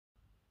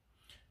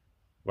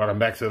Welcome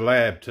back to the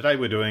lab. Today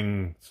we're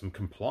doing some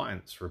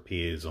compliance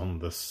repairs on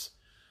this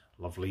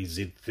lovely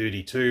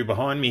Z32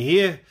 behind me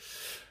here.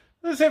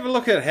 Let's have a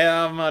look at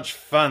how much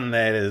fun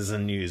that is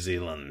in New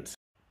Zealand.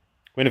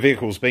 When a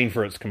vehicle's been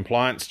for its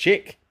compliance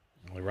check,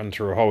 we run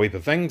through a whole heap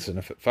of things, and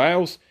if it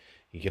fails,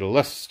 you get a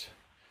list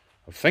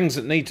of things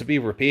that need to be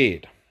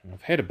repaired.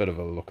 I've had a bit of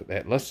a look at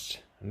that list,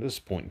 and at this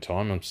point in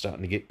time I'm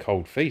starting to get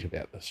cold feet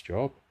about this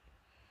job.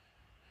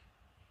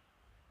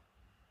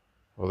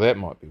 Well, that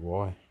might be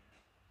why.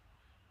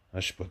 I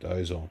should put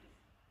those on.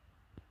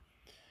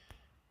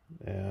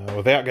 Now,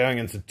 without going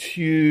into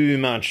too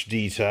much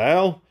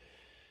detail,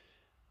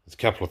 there's a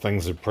couple of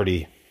things that are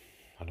pretty,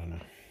 I don't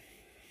know.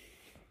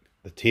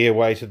 The tear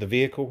weight of the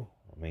vehicle.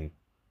 I mean,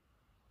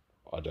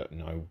 I don't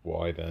know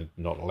why they're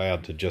not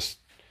allowed to just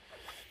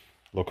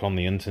look on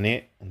the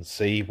internet and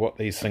see what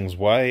these things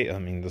weigh. I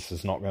mean, this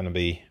is not going to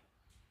be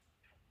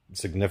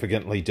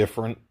significantly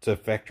different to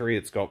factory.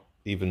 It's got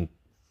even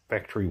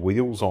factory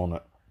wheels on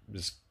it.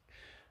 Just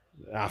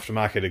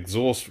aftermarket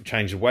exhaust,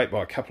 change the weight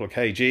by a couple of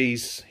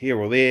kgs here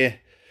or there.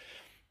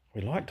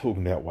 We like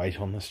talking about weight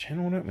on this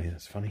channel, don't we?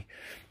 That's funny.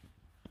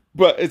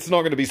 But it's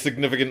not going to be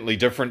significantly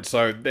different,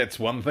 so that's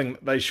one thing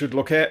that they should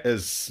look at,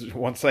 is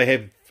once they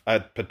have a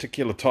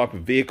particular type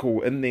of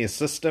vehicle in their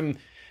system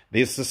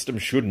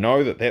should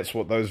know that that's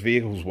what those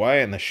vehicles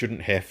weigh, and they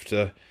shouldn't have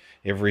to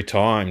every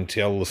time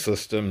tell the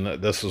system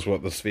that this is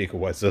what this vehicle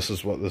weighs, this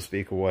is what this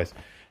vehicle weighs.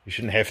 You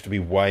shouldn't have to be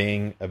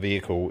weighing a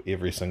vehicle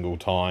every single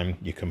time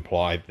you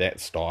comply that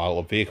style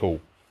of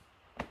vehicle.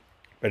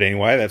 But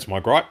anyway, that's my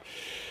gripe.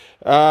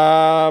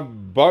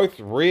 Both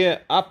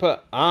rear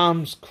upper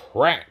arms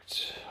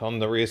cracked on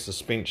the rear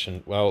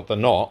suspension. Well, they're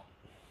not.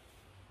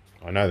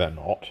 I know they're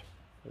not.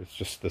 It's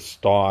just the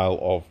style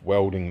of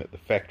welding that the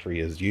factory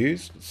has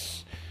used.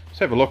 Let's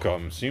have a look.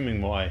 I'm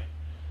assuming my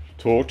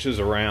torch is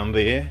around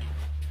there.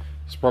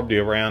 It's probably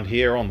around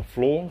here on the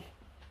floor.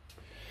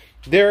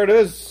 There it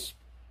is.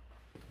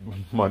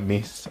 My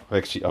mess.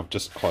 Actually, I've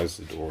just closed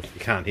the door.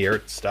 You can't hear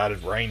it. It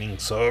started raining,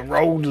 so it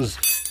rolled.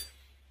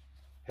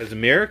 Has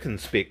American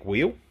spec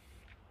wheel.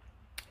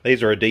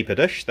 These are a deeper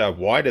dish. They're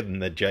wider than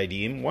the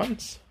JDM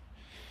ones.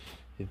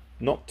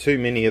 Not too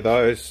many of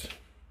those.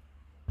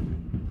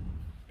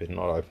 Better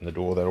not open the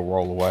door, that'll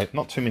roll away.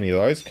 Not too many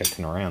of those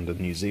kicking around in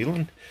New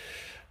Zealand.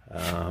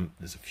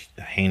 There's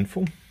a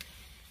handful.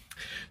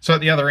 So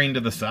at the other end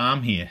of this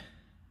arm here,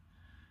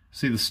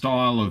 see the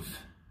style of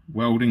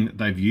welding that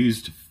they've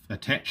used to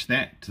attach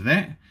that to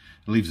that.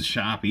 It leaves a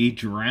sharp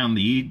edge around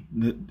the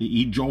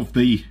edge of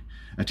the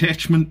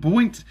attachment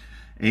point,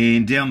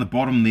 and down the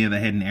bottom there they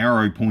had an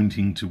arrow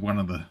pointing to one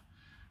of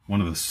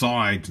the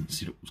sides and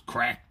said it was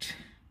cracked.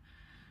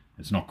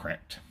 It's not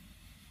cracked.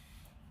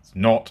 It's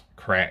not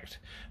cracked.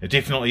 It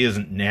definitely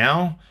isn't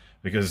now,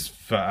 because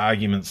for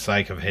argument's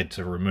sake I've had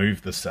to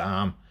remove this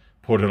arm,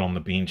 put it on the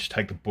bench,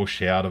 take the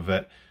bush out of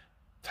it,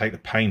 take the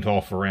paint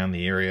off around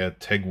the area,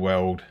 TIG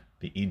weld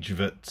the edge of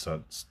it so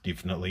it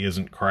definitely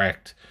isn't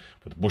cracked,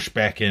 put the bush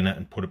back in it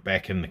and put it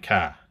back in the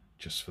car,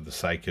 just for the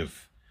sake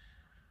of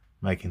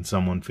making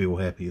someone feel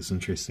happy. It's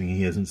interesting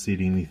he hasn't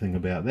said anything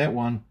about that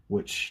one,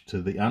 which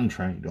to the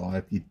untrained eye,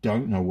 if you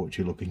don't know what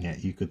you're looking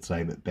at, you could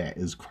say that that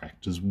is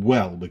cracked as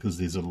well, because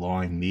there's a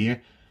line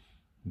there,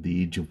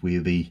 the edge of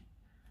where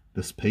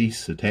this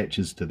piece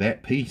attaches to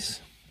that piece.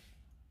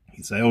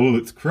 You say, oh,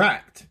 it's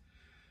cracked.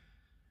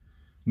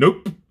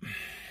 Nope.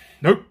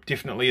 Nope,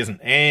 definitely isn't.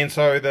 And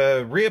so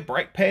the rear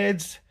brake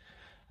pads,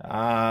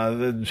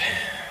 they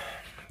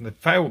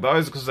failed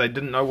those because they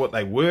didn't know what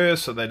they were,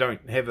 so they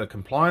don't have a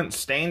compliance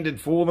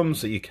standard for them,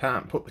 so you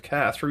can't put the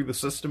car through the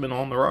system and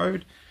on the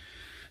road.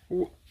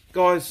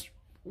 Guys,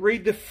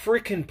 read the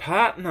frickin'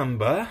 part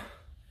number.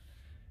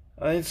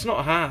 It's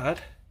not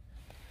hard.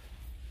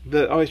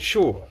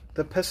 Sure,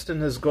 the piston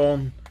has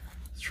gone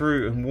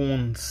through and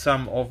worn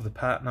some of the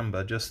part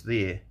number just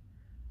there.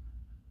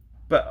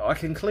 But I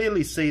can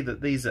clearly see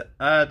that these are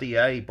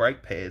RDA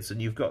brake pads, and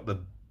you've got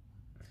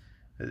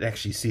it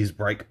actually says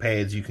brake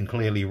pads, you can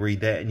clearly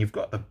read that, and you've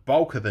got the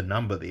bulk of the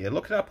number there.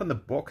 Look it up in the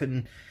book,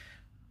 and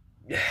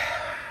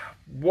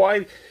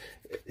why?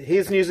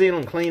 Here's New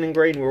Zealand Clean and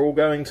Green, we're all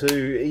going to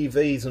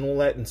EVs and all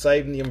that and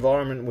saving the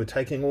environment. We're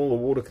taking all the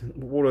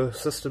water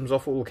systems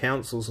off all the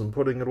councils and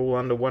putting it all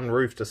under one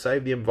roof to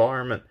save the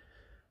environment.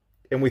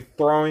 And we're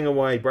throwing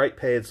away brake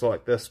pads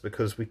like this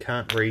because we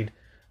can't read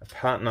a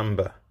part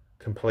number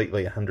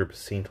completely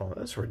 100% on it.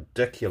 That's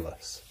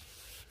ridiculous.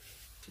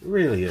 It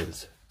really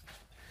is.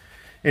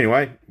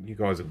 Anyway, you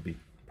guys will be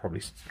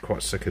probably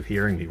quite sick of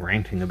hearing me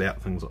ranting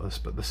about things like this,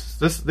 but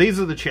these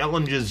are the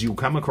challenges you'll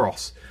come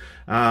across.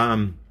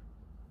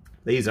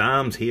 These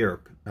arms here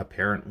are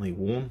apparently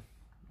worn.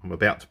 I'm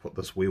about to put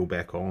this wheel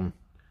back on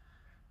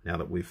now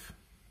that we've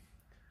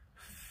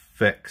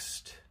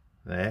fixed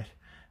that,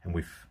 and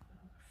we've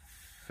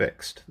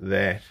fixed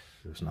that.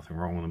 There's nothing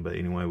wrong with them, but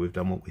anyway, we've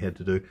done what we had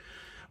to do.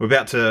 We're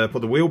about to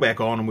put the wheel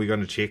back on, and we're going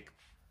to check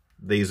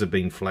these have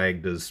been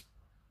flagged as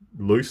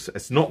loose.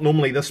 It's not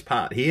normally this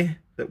part here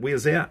that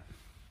wears out.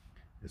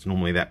 It's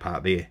normally that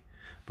part there.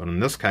 But in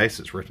this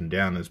case, it's written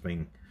down as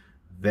being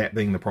that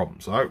being the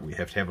problem. So we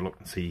have to have a look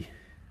and see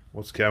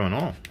what's going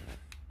on.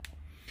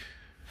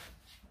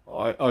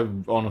 I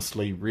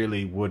honestly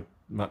really would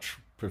much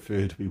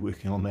prefer to be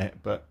working on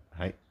that, but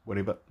hey,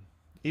 whatever.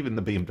 Even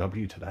the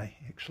BMW today,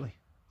 actually.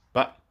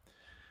 But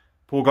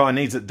poor guy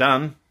needs it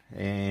done,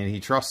 and he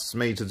trusts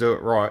me to do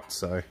it right,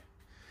 so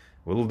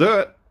we'll do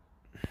it.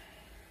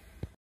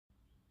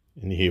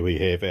 And here we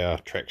have our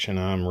traction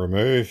arm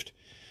removed.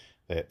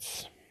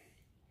 That's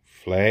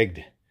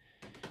flagged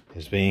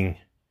as being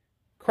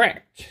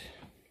cracked.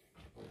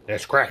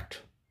 That's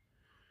cracked.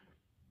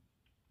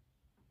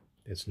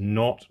 It's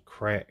not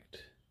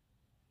cracked.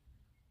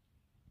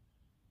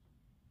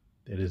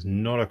 That is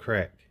not a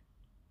crack.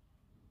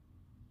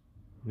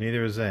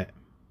 Neither is that.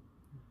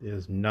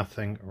 There's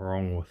nothing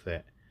wrong with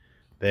that.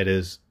 That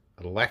is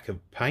a lack of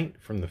paint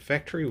from the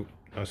factory.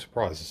 No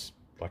surprise, it's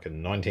like a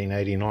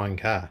 1989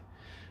 car.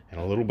 And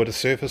a little bit of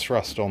surface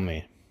rust on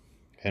there.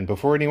 And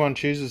before anyone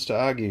chooses to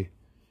argue,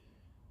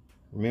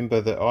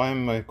 remember that I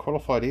am a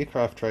qualified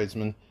aircraft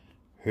tradesman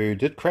who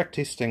did crack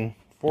testing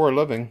for a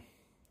living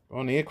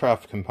on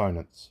aircraft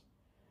components.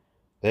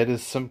 That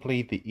is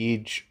simply the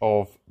edge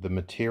of the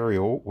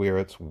material where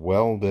it's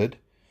welded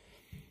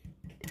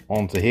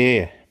onto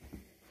here.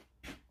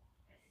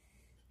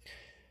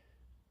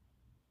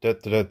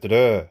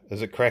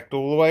 Is it cracked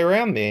all the way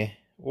around there?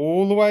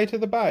 All the way to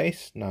the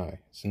base? No,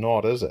 it's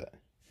not, is it?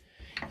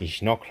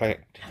 It's not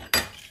cracked.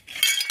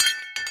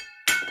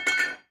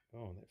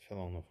 Oh, that fell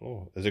on the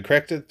floor. Is it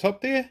cracked at the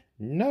top there?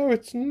 No,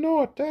 it's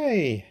not,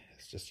 eh?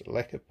 It's just a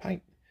lack of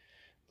paint.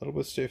 A little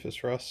bit of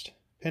surface rust.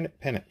 Panic,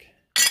 panic.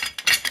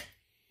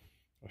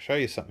 I'll show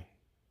you something.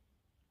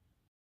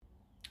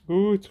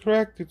 Oh, it's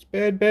cracked. It's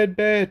bad, bad,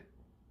 bad.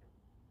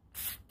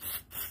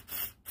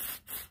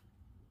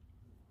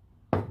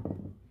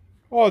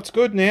 Oh, it's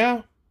good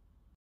now.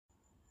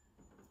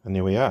 And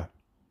there we are.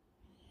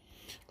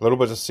 A little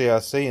bit of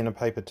CRC in a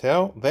paper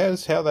towel. That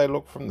is how they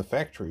look from the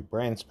factory.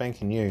 Brand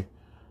spanking new.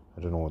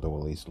 I don't know what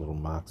all these little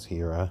marks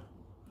here are.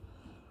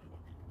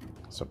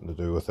 Something to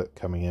do with it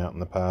coming out in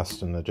the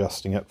past and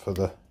adjusting it for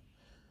the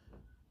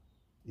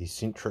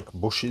eccentric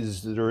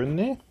bushes that are in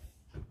there.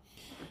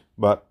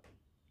 But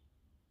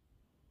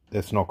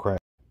that's not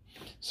cracked.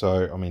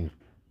 So, I mean,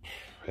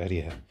 how do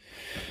you...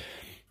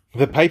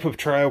 The paper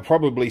trail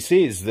probably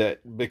says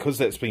that because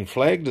that's been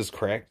flagged as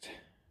cracked,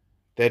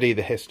 that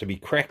either has to be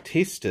crack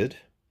tested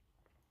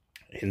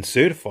and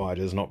certified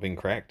as not being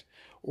cracked,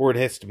 or it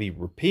has to be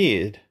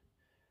repaired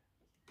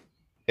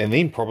and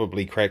then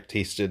probably crack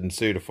tested and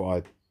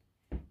certified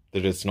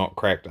that it's not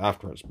cracked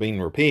after it's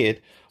been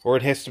repaired, or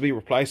it has to be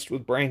replaced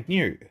with brand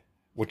new,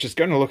 which is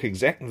going to look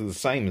exactly the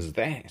same as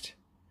that.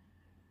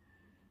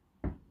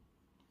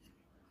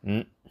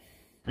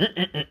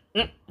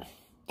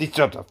 These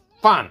jobs are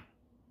fun.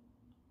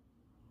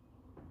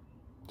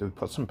 Do we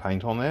put some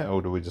paint on that,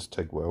 or do we just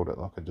TIG weld it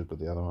like I did with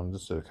the other one?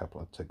 Just do a couple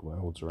of TIG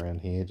welds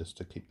around here just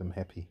to keep them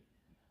happy.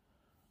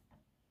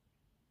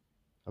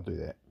 I'll do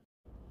that.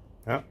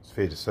 Oh, it's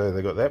fair to say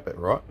they got that bit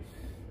right.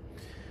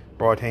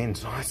 Right hand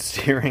side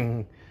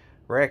steering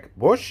rack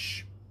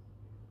bush.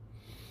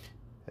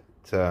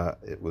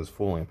 It was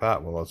falling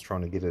apart while I was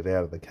trying to get it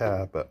out of the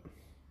car, but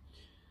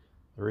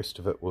the rest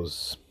of it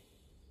was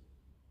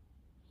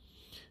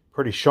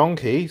pretty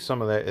shonky.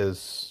 Some of that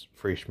is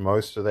fresh.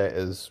 Most of that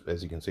is,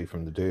 as you can see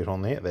from the dirt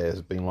on there, that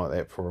has been like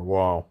that for a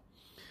while.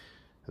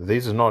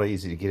 These are not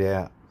easy to get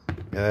out.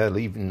 They're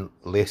even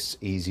less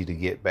easy to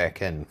get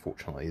back in.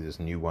 Fortunately, there's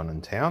a new one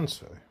in town,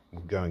 so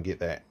we'll go and get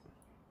that.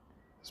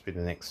 Spend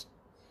the next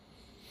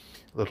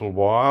little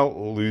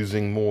while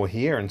losing more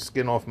hair and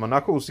skin off my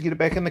knuckles to get it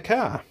back in the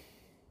car.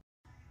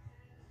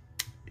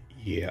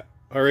 Yeah,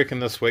 I reckon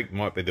this week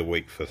might be the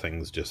week for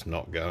things just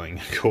not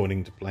going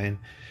according to plan.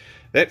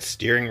 That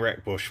steering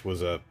rack bush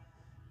was a...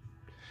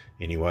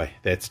 Anyway,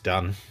 that's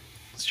done.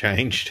 It's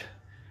changed.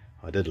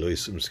 I did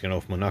lose some skin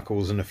off my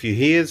knuckles and a few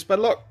hairs, but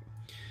look.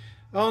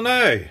 Oh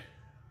no!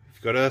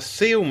 We've got a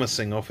seal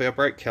missing off our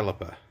brake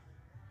caliper.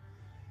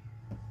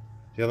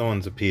 The other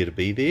ones appear to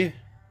be there.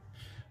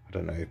 I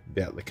don't know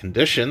about the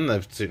condition.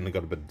 They've certainly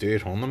got a bit of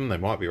dirt on them. They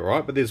might be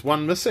alright, but there's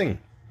one missing.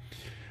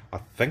 I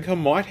think I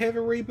might have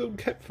a rebuild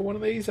kit for one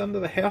of these under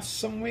the house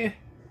somewhere.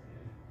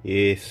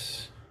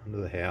 Yes,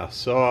 under the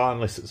house. Oh,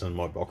 unless it's in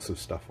my box of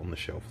stuff on the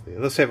shelf there.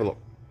 Let's have a look.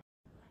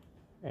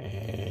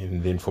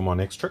 And then for my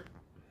next trick,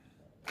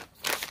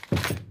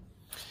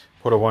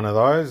 put one of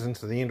those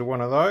into the end of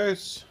one of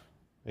those.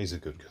 These are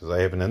good because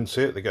they have an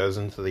insert that goes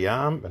into the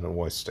arm and it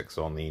always sticks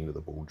on the end of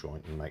the ball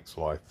joint and makes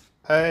life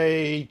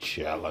a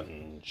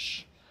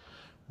challenge.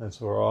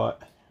 That's alright.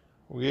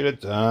 We'll get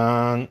it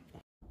done.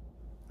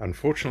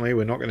 Unfortunately,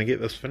 we're not going to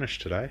get this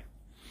finished today.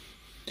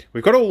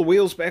 We've got all the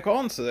wheels back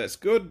on, so that's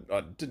good.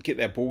 I did get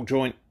that ball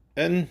joint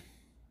in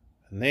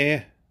and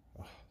there.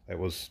 Oh, that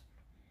was...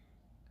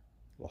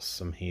 lost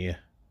some hair.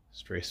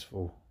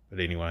 Stressful. But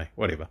anyway,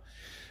 whatever.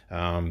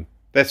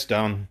 That's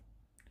done.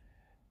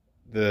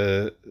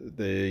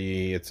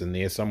 It's in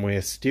there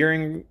somewhere.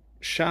 Steering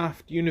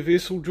shaft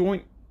universal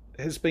joint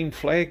has been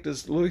flagged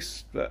as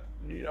loose, but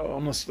you know,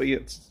 honestly,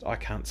 I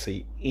can't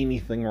see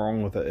anything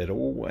wrong with it at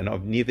all, and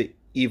I've never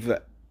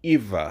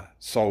ever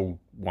sold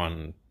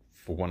one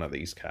for one of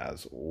these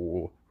cars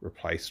or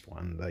replaced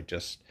one. They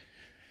just,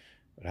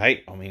 but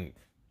hey, I mean,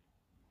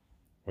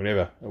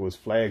 whatever, it was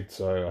flagged,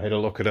 so I had a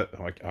look at it.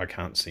 I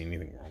can't see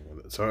anything wrong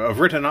with it. So I've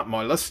written up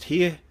my list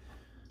here,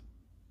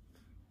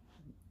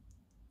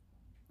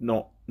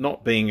 not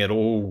being at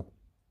all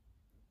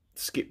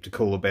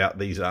skeptical about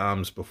these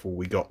arms before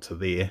we got to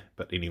there,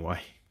 but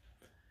anyway,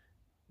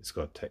 it's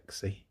got a tick.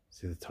 See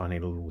the tiny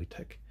little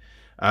tick.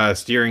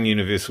 Steering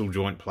universal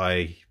joint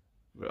play,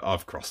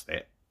 I've crossed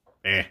that.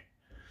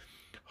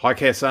 High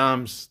cast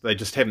arms, they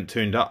just haven't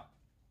turned up,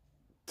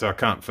 so I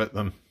can't fit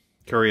them.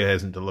 Courier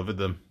hasn't delivered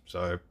them,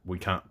 so we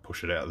can't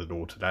push it out the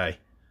door today.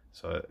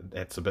 So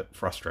that's a bit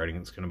frustrating.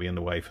 It's going to be in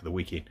the way for the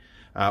weekend.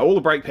 All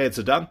the brake pads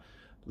are done.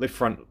 Left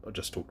front, I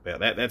just talked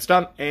about that. That's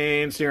done.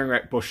 And steering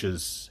rack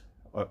bushes.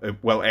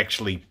 Well,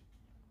 actually,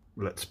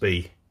 let's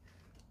be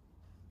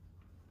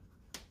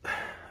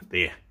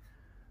there.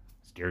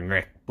 Steering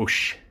rack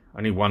bush.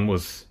 Only one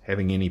was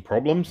having any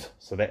problems,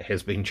 so that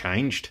has been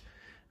changed.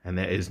 And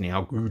that is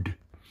now good.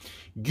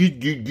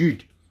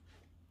 Good.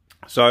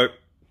 So,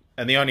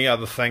 and the only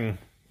other thing,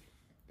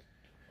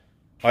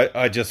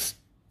 I just,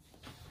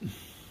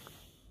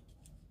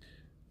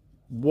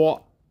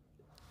 what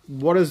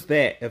is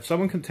that? If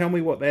someone can tell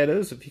me what that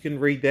is, if you can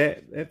read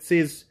that, that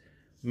says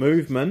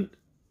movement.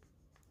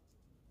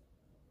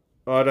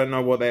 I don't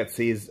know what that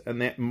says,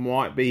 and that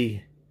might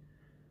be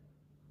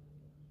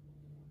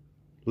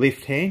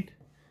left hand.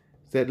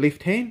 Is that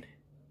left hand?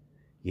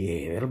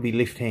 Yeah, that'll be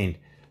left hand.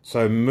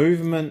 So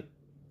movement.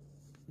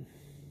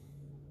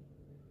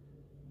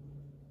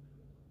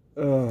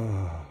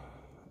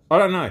 I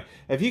don't know.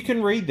 If you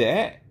can read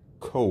that,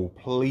 cool.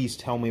 Please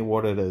tell me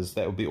what it is.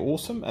 That would be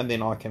awesome. And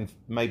then I can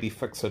maybe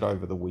fix it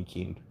over the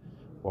weekend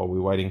while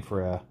we're waiting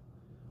for our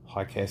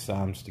high cast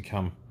arms to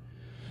come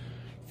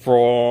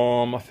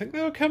from, I think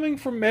they were coming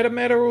from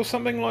Matamata or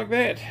something like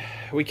that.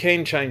 We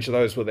can change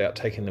those without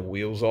taking the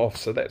wheels off,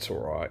 so that's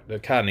alright. The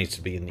car needs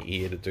to be in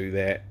the air to do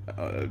that.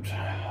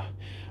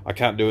 I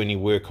can't do any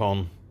work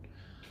on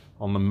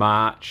the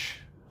march.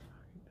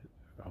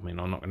 I mean,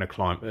 I'm not going to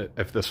climb.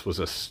 If this was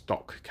a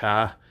stock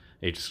car,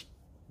 you just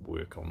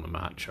work on the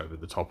march over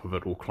the top of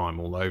it or climb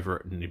all over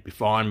it and you'd be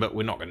fine, but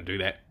we're not going to do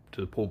that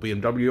to the poor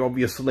BMW,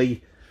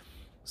 obviously.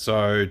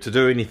 So to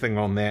do anything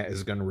on that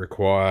is going to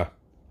require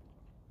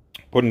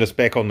putting this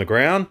back on the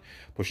ground,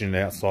 pushing it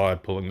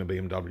outside, pulling the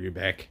BMW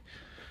back.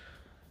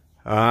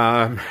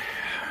 I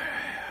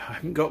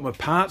haven't got my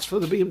parts for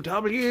the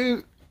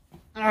BMW.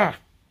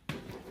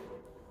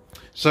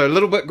 So a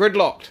little bit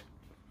gridlocked,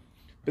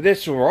 but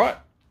that's all right.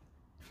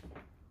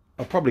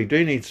 I probably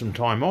do need some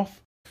time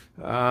off.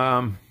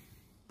 Ho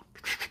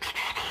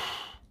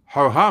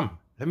hum.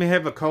 Let me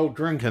have a cold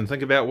drink and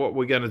think about what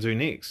we're going to do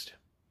next.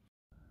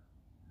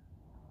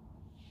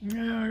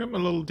 Yeah, I got my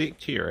little deck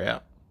chair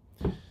out.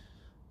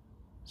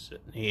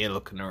 Sitting here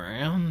looking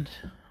around.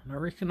 And I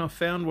reckon I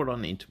found what I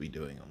need to be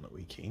doing on the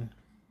weekend.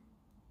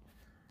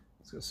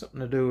 It's got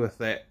something to do with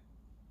that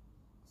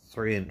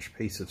 3-inch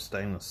piece of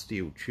stainless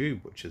steel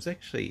tube, which is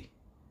actually,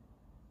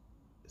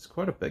 it's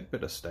quite a big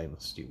bit of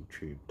stainless steel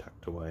tube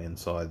tucked away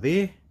inside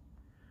there.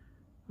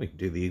 We can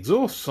do the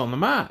exhausts on the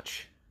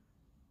march.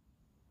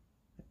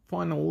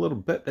 Final little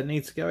bit that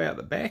needs to go out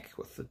the back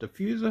with the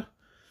diffuser.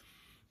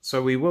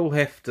 So we will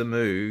have to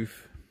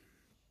move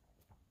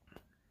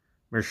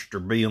Mr.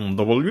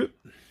 BMW.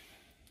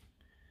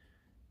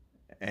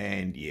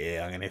 And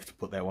yeah, I'm going to have to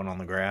put that one on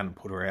the ground and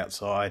put her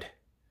outside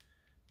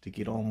to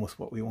get on with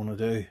what we want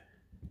to do.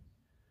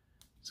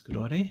 It's a good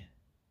idea.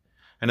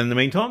 And in the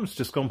meantime, it's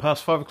just gone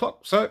past 5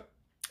 o'clock. So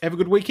have a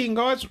good weekend,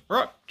 guys.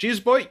 Right, cheers,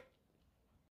 boy.